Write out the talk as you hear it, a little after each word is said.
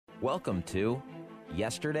Welcome to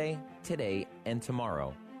Yesterday, Today, and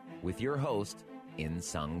Tomorrow with your host,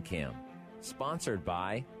 In-Sung Kim. Sponsored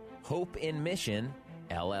by Hope in Mission,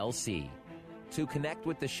 LLC. To connect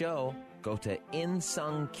with the show, go to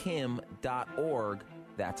insungkim.org.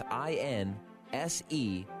 That's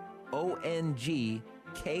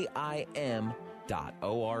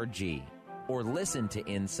INSEONGKIM.org. Or listen to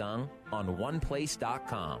In-Sung on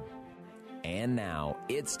oneplace.com. And now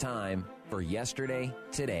it's time for Yesterday,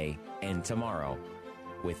 Today, and Tomorrow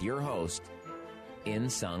with your host,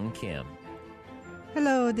 In-Sung Kim.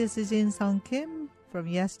 Hello, this is In-Sung Kim from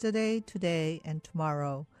Yesterday, Today, and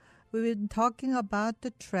Tomorrow. We've been talking about the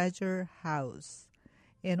treasure house.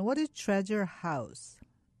 And what is treasure house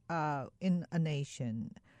in a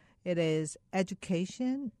nation? It is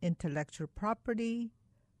education, intellectual property,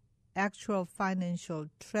 actual financial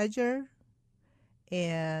treasure,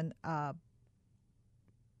 and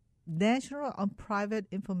national and private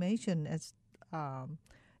information as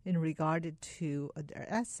in regard to their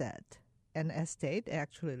asset. An estate,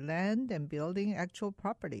 actually land and building, actual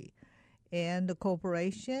property. And the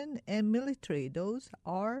corporation and military, those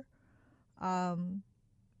are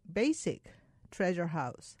basic treasure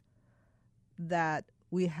house that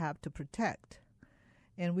we have to protect.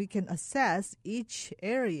 And we can assess each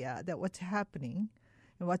area that what's happening,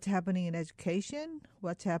 and what's happening in education,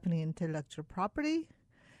 what's happening in intellectual property,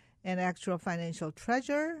 and actual financial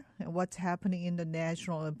treasure, and what's happening in the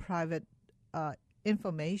national and private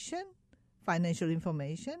information, financial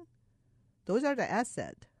information. Those are the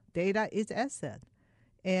asset. Data is asset.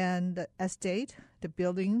 And the estate, the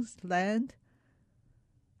buildings, land,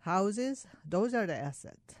 houses, those are the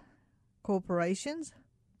assets. Corporations,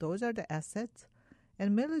 those are the assets.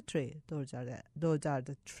 And military, those are the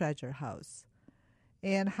treasure house.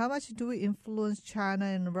 And how much do we influence China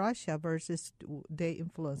and Russia versus they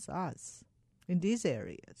influence us in these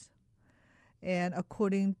areas? And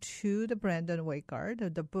according to the Brandon Wakard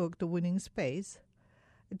of the book, The Winning Space,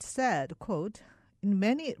 it said, quote, in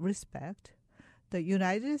many respects, the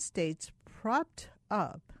United States propped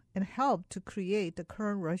up and helped to create the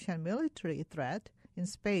current Russian military threat in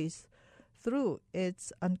space through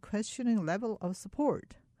its unquestioning level of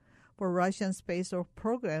support for Russian space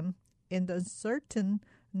program in the uncertain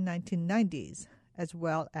 1990s, as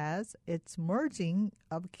well as its merging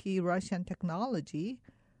of key Russian technology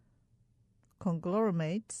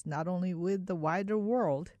conglomerates not only with the wider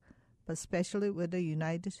world, but especially with the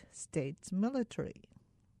United States military.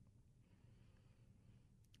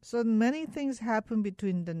 So many things happened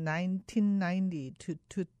between the 1990 to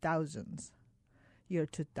 2000s, year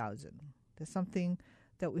 2000. There's something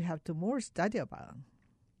that we have to more study about.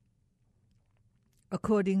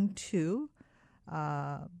 According to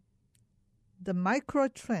the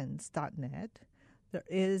microtrends.net, there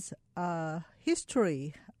is a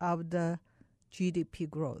history of the GDP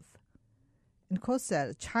growth. In quote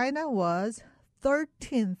said, China was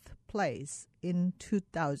 13th place in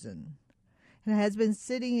 2000 and has been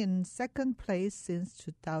sitting in second place since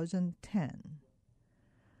 2010.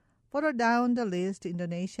 Further down the list,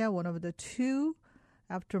 Indonesia, one of the two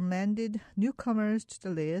after-mended newcomers to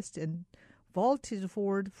the list, and vaulted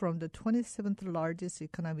forward from the 27th largest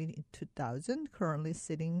economy in 2000, currently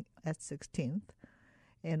sitting at 16th.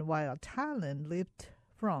 And while Thailand leaped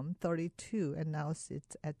from 32 and now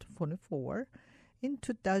sits at 44, in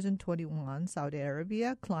 2021, Saudi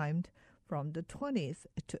Arabia climbed from the 20th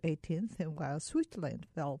to 18th, and while Switzerland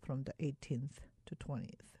fell from the 18th to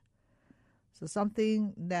 20th. So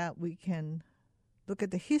something that we can look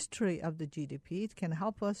at the history of the GDP. It can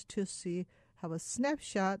help us to have a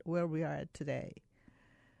snapshot where we are at today.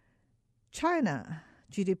 China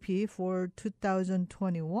GDP for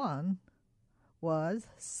 2021 was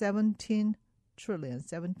 17 trillion,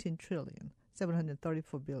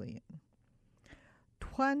 734 billion.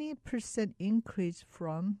 20% increase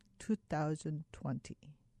from 2020.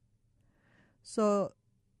 So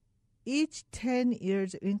each 10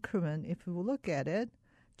 years increment, if we look at it,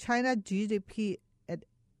 China GDP at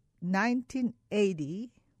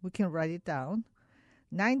 1980, we can write it down.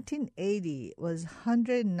 1980 was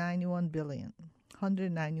 191 billion.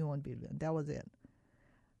 That was it.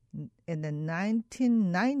 And then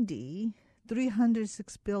 1990,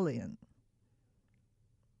 306 billion.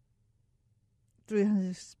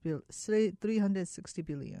 360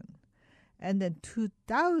 billion. And then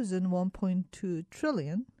 2000, 1.2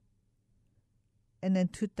 trillion. And then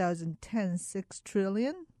 2010, 6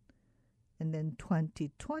 trillion. And then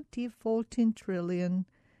 2020, 14 trillion.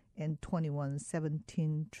 And 21,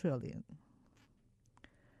 17 trillion.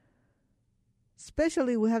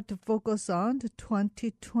 Especially we have to focus on the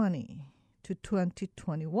 2020 to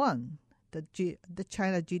 2021. the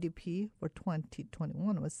China GDP for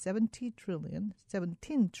 2021 was 17 trillion,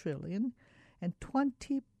 and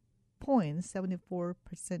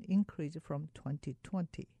 20.74% increase from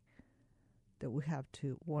 2020. That we have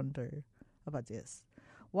to wonder about this.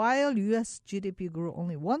 While U.S. GDP grew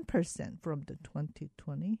only 1% from the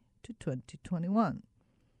 2020 to 2021.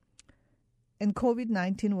 And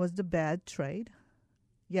COVID-19 was the bad trade,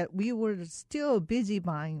 yet we were still busy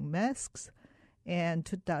buying masks and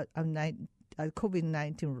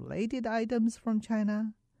COVID-19 related items from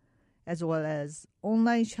China, as well as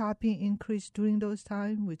online shopping increased during those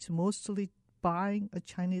times, which mostly buying a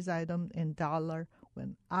Chinese item and dollar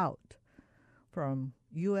went out from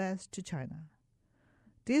U.S. to China.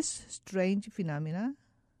 This strange phenomena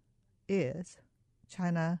is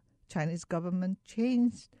Chinese government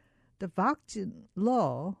changed the vaccine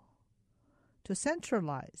law to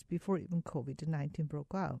centralize before even COVID-19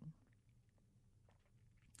 broke out.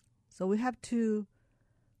 So we have to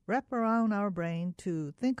wrap around our brain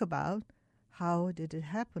to think about how did it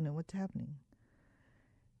happen and what's happening.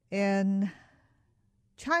 And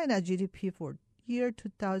China GDP for year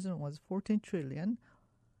 2000 was 14 trillion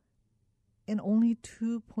and only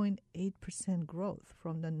 2.8% growth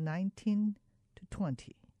from the 19 to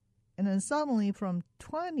 20. And then suddenly from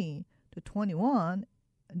 20 to 21,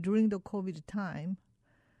 during the COVID time,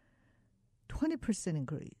 20%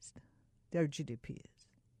 increased their GDPs.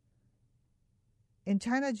 And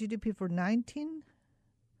China GDP for 19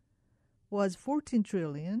 was 14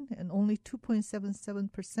 trillion and only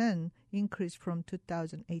 2.77% increase from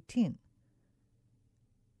 2018.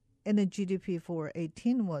 And the GDP for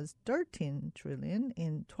 18 was 13 trillion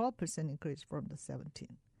and 12% increase from the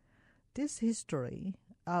 17. This history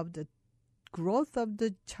of the growth of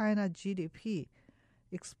the China GDP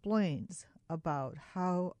explains about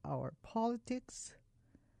how our politics,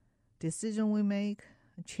 decision we make,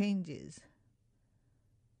 changes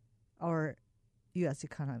our U.S.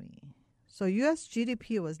 economy. So U.S.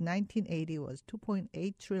 GDP was 1980 was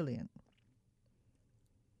 2.8 trillion.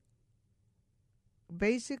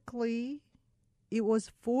 Basically, it was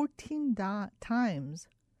 14 times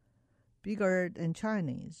bigger than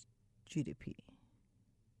Chinese GDP.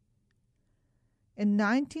 In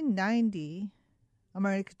 1990,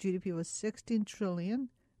 American GDP was 16 trillion,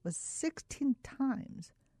 was 16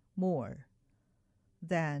 times more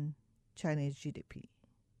than Chinese GDP.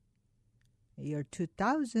 In year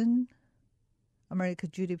 2000, American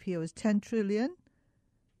GDP was 10 trillion,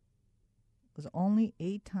 was only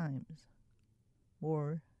 8 times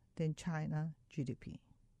more than China GDP.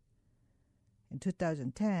 In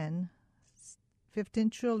 2010, 15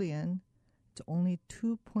 trillion, it's only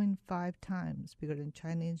 2.5 times bigger than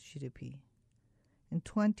Chinese GDP. In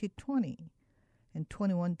 2020, and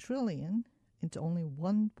 21 trillion, it's only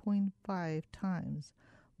 1.5 times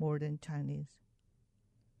more than Chinese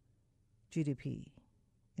GDP.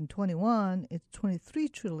 In 21, it's 23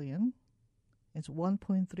 trillion, it's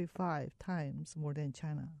 1.35 times more than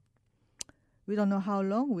China. We don't know how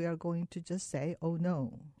long we are going to just say, oh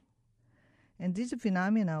no. And this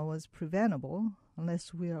phenomena was preventable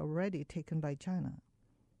unless we are already taken by China.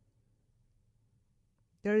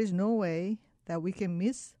 There is no way that we can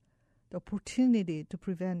miss the opportunity to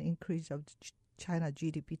prevent increase of China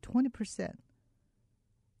GDP 20%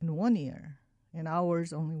 in 1 year, and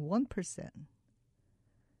ours only 1%.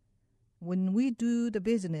 When we do the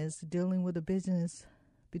business, dealing with the business,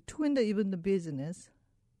 between even the business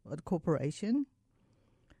or the corporation,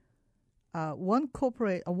 one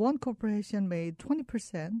corporation made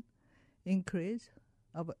 20% increase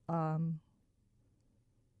of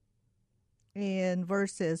and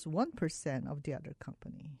versus 1% of the other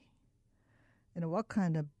company. And what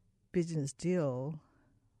kind of business deal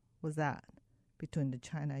was that between the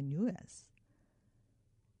China and U.S.?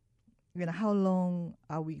 How long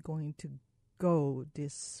are we going to go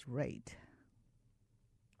this rate?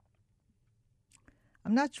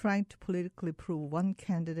 I'm not trying to politically prove one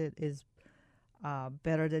candidate is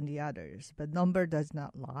better than the others, but number does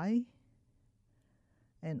not lie.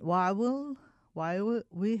 And while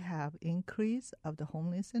we have increase of the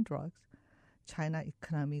homeless and drugs, China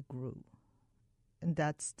economy grew. And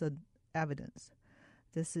that's the evidence.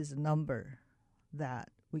 This is a number that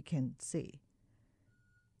we can see.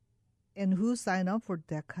 And who signed up for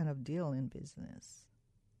that kind of deal in business?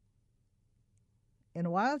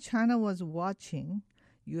 And while China was watching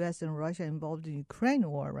U.S. and Russia involved in Ukraine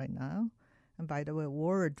war right now, and by the way,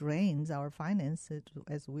 war drains our finances,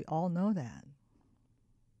 as we all know that.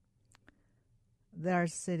 They are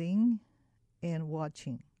sitting and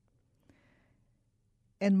watching.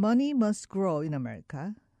 And money must grow in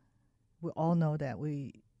America. We all know that.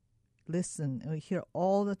 We listen and we hear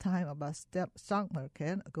all the time about stock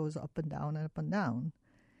market. It goes up and down and up and down.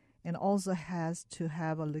 And also has to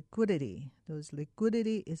have a liquidity. Those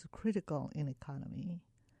liquidity is critical in economy.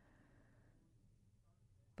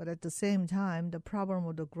 But at the same time, the problem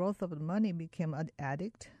with the growth of the money became an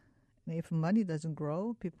addict. And if money doesn't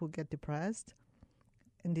grow, people get depressed.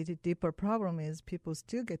 And the deeper problem is people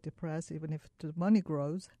still get depressed even if the money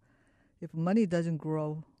grows. If money doesn't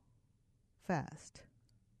grow fast.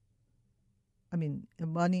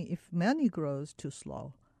 If money grows too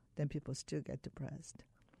slow, then people still get depressed.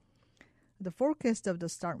 The forecast of the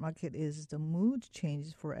stock market is the mood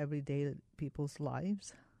changes for everyday people's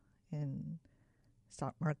lives. And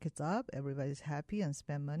stock market's up, everybody's happy and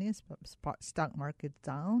spend money. Stock market's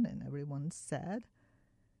down and everyone's sad.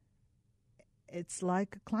 It's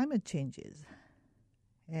like climate changes.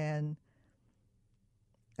 And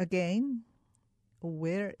again,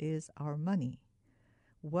 where is our money?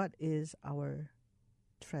 What is our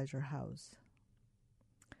treasure house?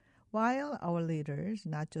 While our leaders,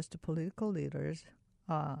 not just the political leaders,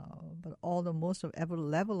 but all the most of every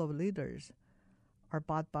level of leaders are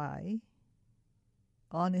bought by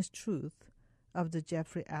honest truth of the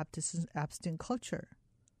Jeffrey Epstein culture,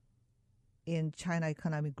 and China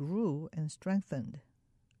economy grew and strengthened.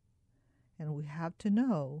 And we have to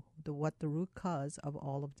know what the root cause of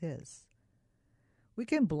all of this. We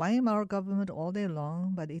can blame our government all day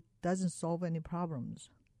long, but it doesn't solve any problems.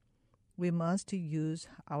 We must use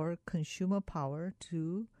our consumer power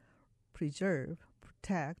to preserve,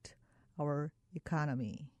 protect our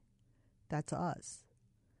economy. That's us.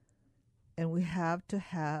 And we have to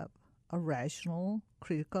have a rational,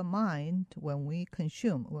 critical mind when we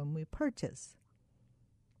consume, when we purchase.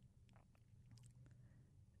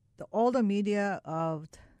 All the media of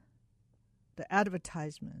the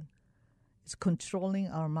advertisement is controlling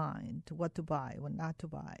our mind, what to buy, what not to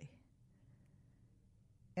buy.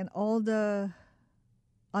 And all the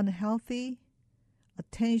unhealthy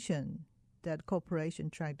attention that corporation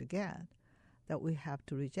try to get, that we have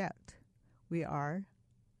to reject. We are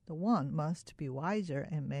the one must be wiser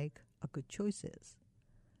and make good choices.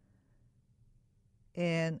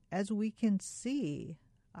 And as we can see,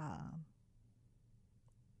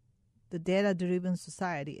 the data-driven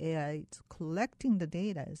society, AI, is collecting the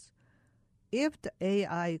data. If the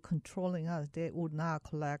AI controlling us, they would not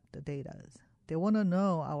collect the data. They want to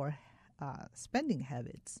know our spending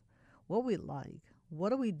habits, what we like,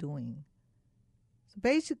 what are we doing. So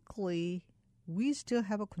basically, we still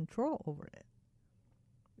have a control over it.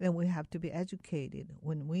 And we have to be educated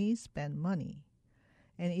when we spend money.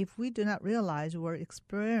 And if we do not realize we're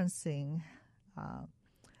experiencing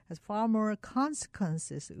has far more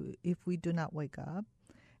consequences if we do not wake up,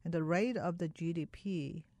 and the rate of the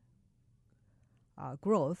GDP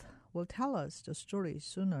growth will tell us the story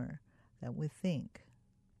sooner than we think.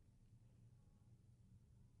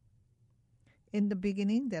 In the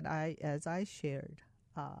beginning, as I shared,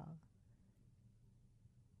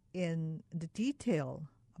 in the detail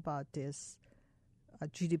about this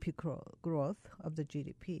GDP growth of the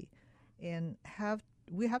GDP, and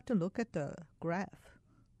we have to look at the graph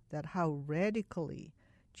that how radically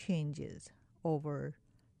changes over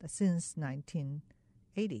since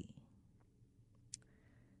 1980.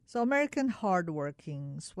 So American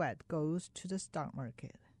hardworking sweat goes to the stock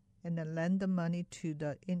market and then lend the money to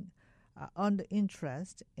the on the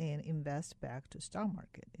interest and invest back to stock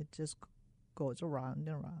market. It just goes around and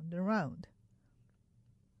around and around.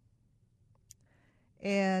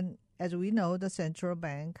 And as we know, the central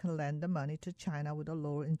bank lend the money to China with a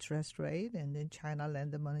lower interest rate, and then China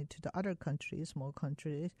lend the money to the other countries, small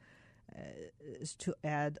countries, to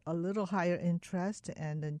add a little higher interest,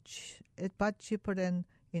 and then but cheaper than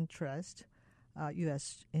interest,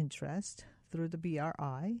 U.S. interest through the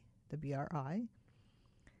BRI,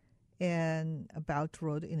 and Belt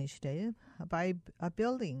Road Initiative by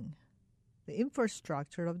building the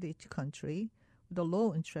infrastructure of each country with the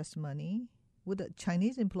low interest money, with a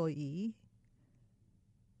Chinese employee,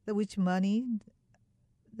 which money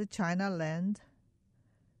the China lend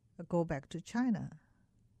go back to China,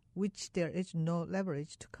 which there is no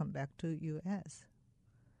leverage to come back to U.S.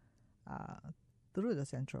 Through the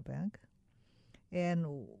central bank.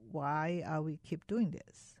 And why are we keep doing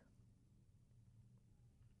this?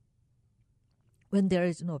 When there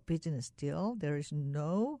is no business deal, there is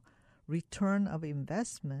no return of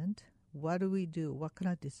investment, what do we do? What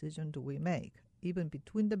kind of decision do we make? Even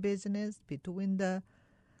between the business, between the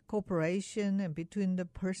corporation, and between the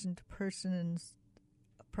person-to-person and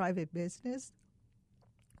private business,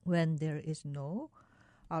 when there is no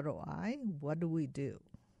ROI, what do we do?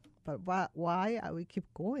 But why are we keep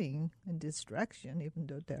going in this direction even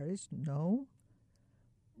though there is no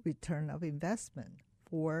return of investment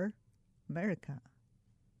for America?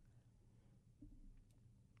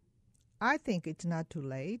 I think it's not too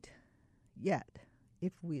late yet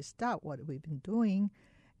if we stop what we've been doing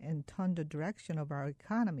and turn the direction of our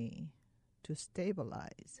economy to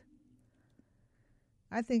stabilize.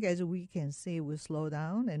 I think as we can see, we slow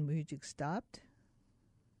down and music stopped.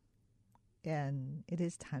 And it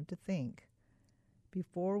is time to think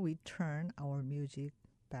before we turn our music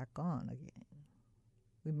back on again.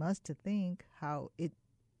 We must think how it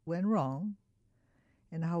went wrong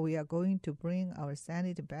and how we are going to bring our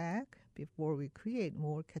sanity back before we create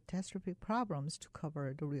more catastrophic problems to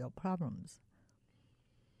cover the real problems.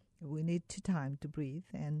 We need time to breathe,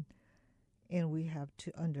 and we have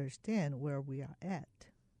to understand where we are at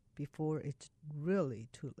before it's really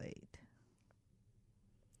too late.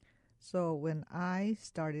 So when I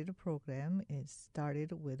started the program, it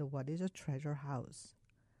started with what is a treasure house.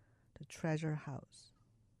 The treasure house.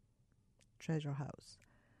 Treasure house.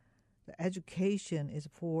 The education is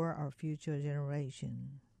for our future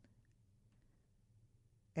generation.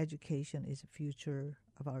 Education is the future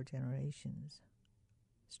of our generation's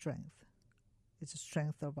strength. It's the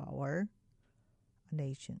strength of our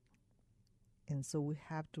nation. And so we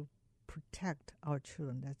have to protect our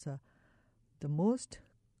children. That's the most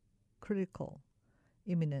critical,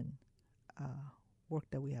 imminent work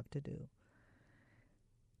that we have to do.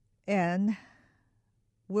 And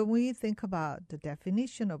when we think about the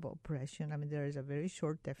definition of oppression, I mean, there is a very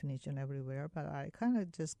short definition everywhere, but I kind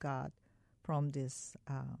of just got from this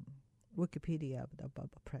Wikipedia about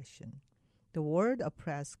oppression. The word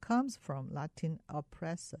oppress comes from Latin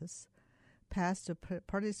oppressus, past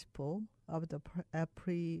participle of the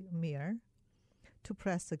premier, to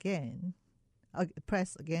press against,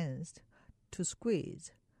 to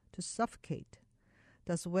squeeze, to suffocate.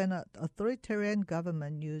 Thus, when an authoritarian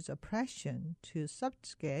government uses oppression to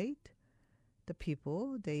subjugate the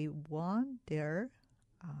people, they want their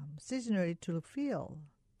citizenry to feel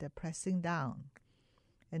the pressing down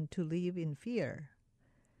and to live in fear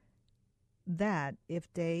that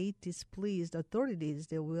if they displease the authorities,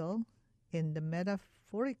 they will, in the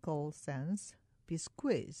metaphorical sense, be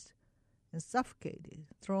squeezed and suffocated,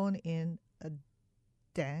 thrown in a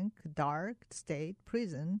dank, dark state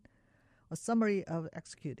prison, or summary of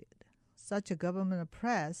executed. Such a government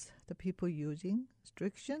oppress the people using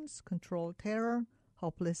restrictions, control, terror,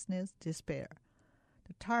 hopelessness, despair.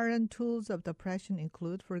 The tyrant tools of the oppression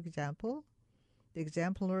include, for example, the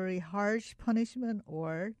exemplary harsh punishment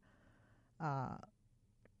or a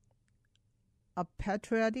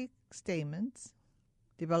patriotic statements,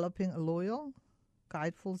 developing a loyal,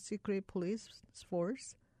 guideful secret police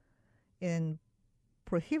force, in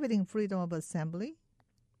prohibiting freedom of assembly,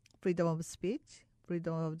 freedom of speech,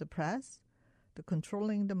 freedom of the press, the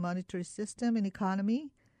controlling the monetary system and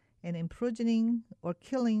economy, and imprisoning or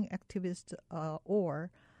killing activists or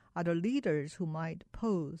other leaders who might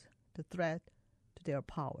pose the threat to their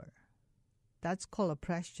power. That's called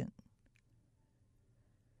oppression.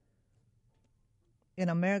 In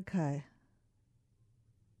America,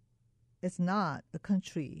 it's not a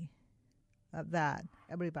country that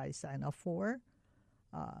everybody signed up for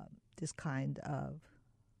this kind of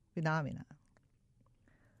phenomena.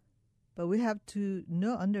 But we have to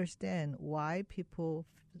understand why people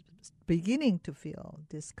beginning to feel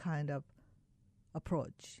this kind of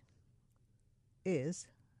approach is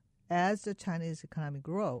as the Chinese economy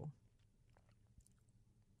grow,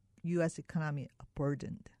 U.S. economy are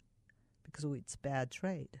burdened because of its bad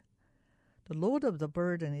trade. The load of the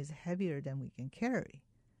burden is heavier than we can carry.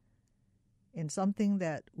 And something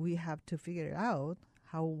that we have to figure out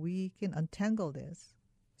how we can untangle this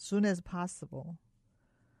as soon as possible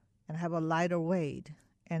and have a lighter weight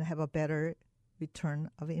and have a better return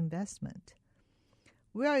of investment.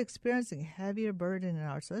 We are experiencing heavier burden in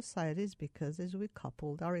our societies because as we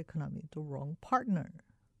coupled our economy with the wrong partner.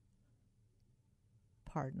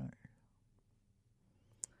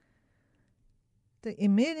 The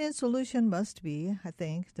immediate solution must be, I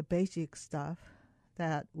think, the basic stuff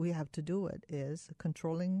that we have to do it is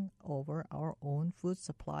controlling over our own food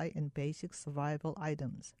supply and basic survival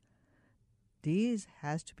items. These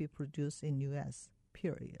has to be produced in U.S.,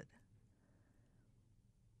 period.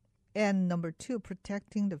 And number 2,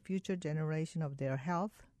 protecting the future generation of their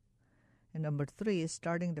health. And number 3 is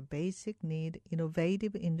starting the basic need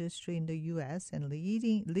innovative industry in the U.S. and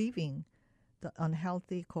leaving the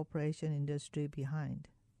unhealthy corporation industry behind.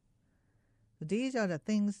 So these are the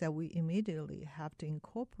things that we immediately have to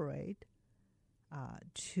incorporate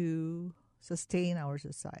to sustain our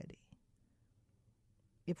society.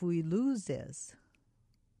 if we lose this,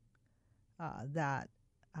 that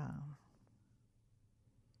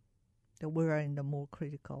we're in the more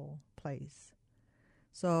critical place.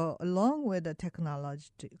 So along with the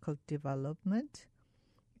technological development,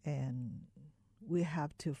 and we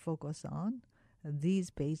have to focus on these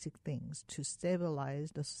basic things to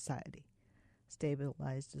stabilize the society.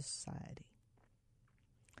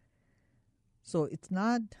 So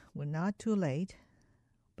we're not too late,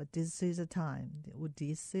 but this is a time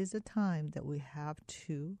that we have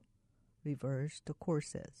to reverse the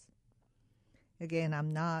courses. Again,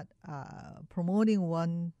 I'm not promoting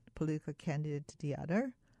one political candidate to the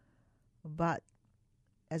other, but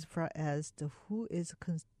as far as who is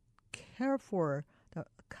care for the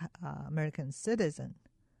American citizen,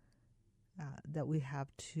 that we have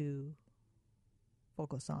to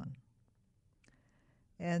focus on.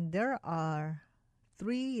 And there are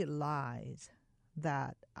 3 lies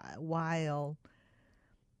that while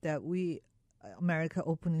that America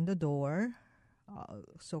opening the door,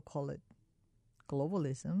 so-called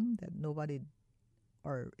globalism, that nobody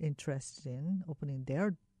are interested in opening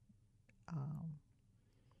their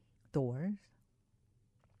doors.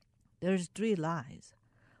 There's 3 lies.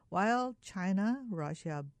 While China,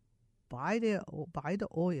 Russia buy the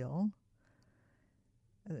oil,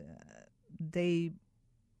 they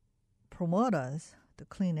promote us the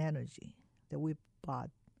clean energy that we bought.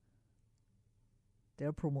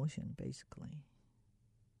 Their promotion, basically.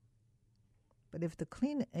 But if the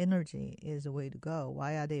clean energy is the way to go,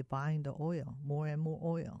 why are they buying the oil, more and more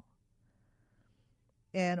oil?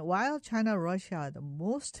 And while China, Russia are the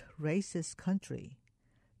most racist country,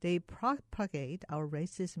 they propagate our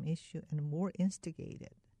racism issue and more instigate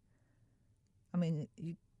it. I mean,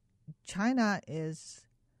 China is,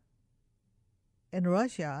 and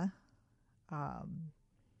Russia,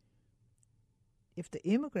 if the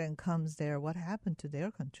immigrant comes there, what happened to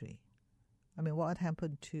their country? I mean, what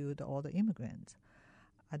happened to all the immigrants?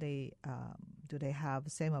 Are they do they have the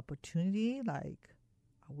same opportunity like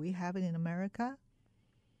we have it in America?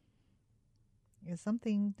 It's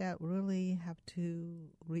something that really have to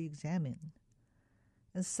re-examine.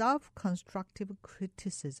 And self-constructive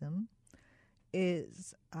criticism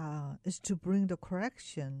is to bring the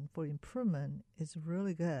correction for improvement is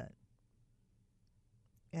really good.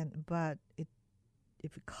 But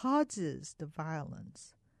if it causes the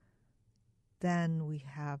violence, then we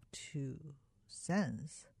have to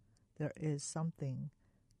sense there is something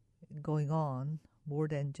going on more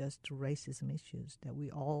than just racism issues that we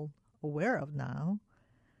all aware of now.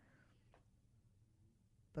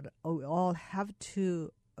 But we all have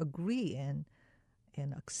to agree and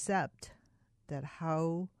accept that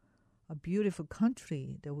how a beautiful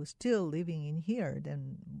country that we're still living in here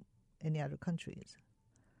than any other countries.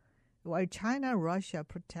 While China, Russia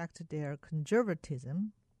protect their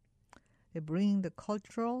conservatism, they bring the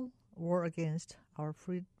cultural war against our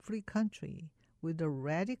free country with the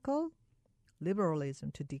radical liberalism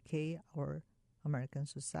to decay our American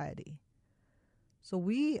society. So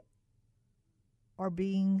we are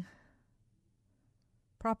being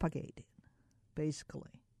propagated,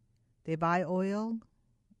 basically. They buy oil,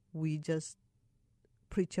 we just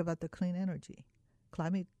preach about the clean energy,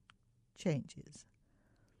 climate changes.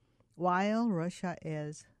 While Russia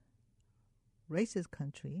is racist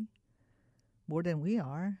country, more than we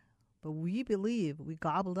are, but we believe, we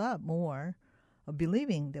gobbled up more of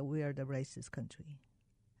believing that we are the racist country.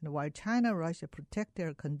 And while China, Russia protect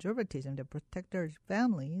their conservatism, they protect their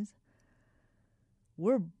families,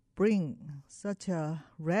 we're bringing such a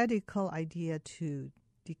radical idea to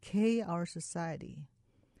decay our society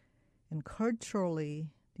and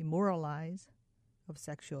culturally demoralize of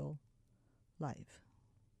sexual life.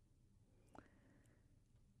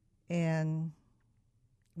 And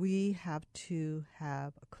we have to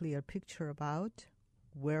have a clear picture about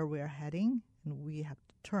where we're heading, and we have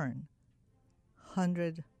to turn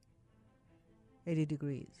 180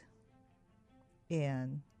 degrees.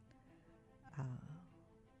 And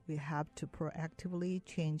we have to proactively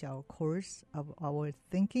change our course of our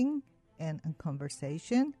thinking and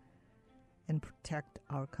conversation and protect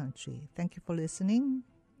our country. Thank you for listening.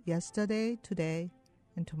 Yesterday, today,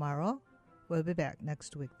 and tomorrow. We'll be back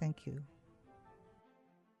next week. Thank you.